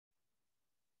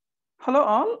Hello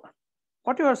all.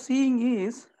 What you are seeing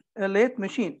is a lathe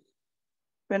machine.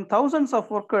 When thousands of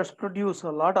workers produce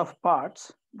a lot of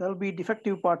parts, there will be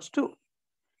defective parts too.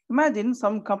 Imagine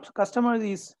some customer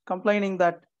is complaining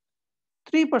that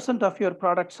 3% of your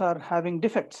products are having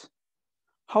defects.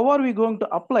 How are we going to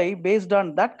apply based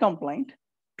on that complaint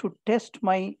to test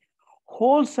my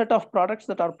whole set of products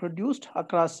that are produced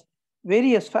across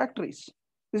various factories?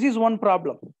 This is one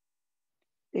problem.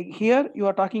 Here you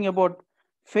are talking about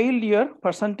failure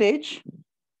percentage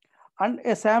and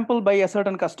a sample by a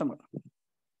certain customer.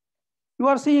 You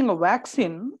are seeing a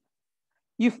vaccine.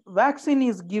 If vaccine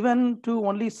is given to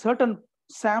only certain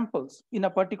samples in a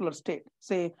particular state,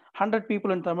 say 100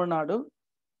 people in Tamil Nadu,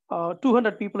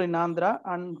 200 people in Andhra,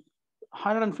 and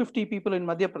 150 people in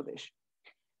Madhya Pradesh.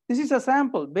 This is a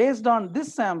sample. Based on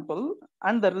this sample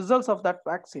and the results of that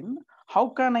vaccine, how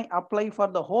can I apply for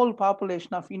the whole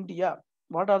population of India?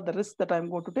 What are the risks that I'm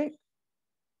going to take?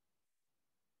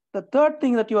 The third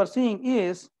thing that you are seeing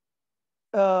is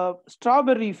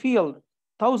strawberry field,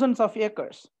 thousands of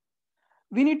acres.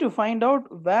 We need to find out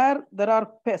where there are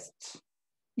pests.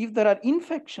 If there are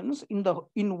infections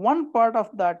in one part of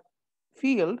that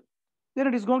field, then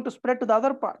it is going to spread to the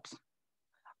other parts.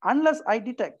 Unless I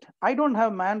detect, I don't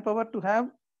have manpower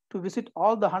to visit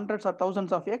all the hundreds or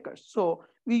thousands of acres. So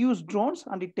we use drones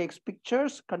and it takes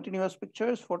pictures, continuous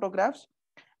pictures, photographs.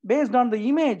 Based on the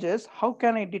images, how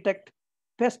can I detect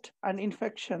pest and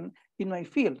infection in my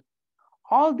field?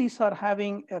 All these are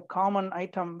having a common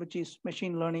item, which is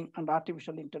machine learning and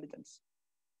artificial intelligence.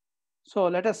 So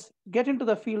let us get into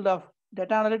the field of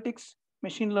data analytics,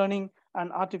 machine learning,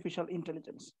 and artificial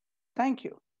intelligence. Thank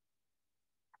you.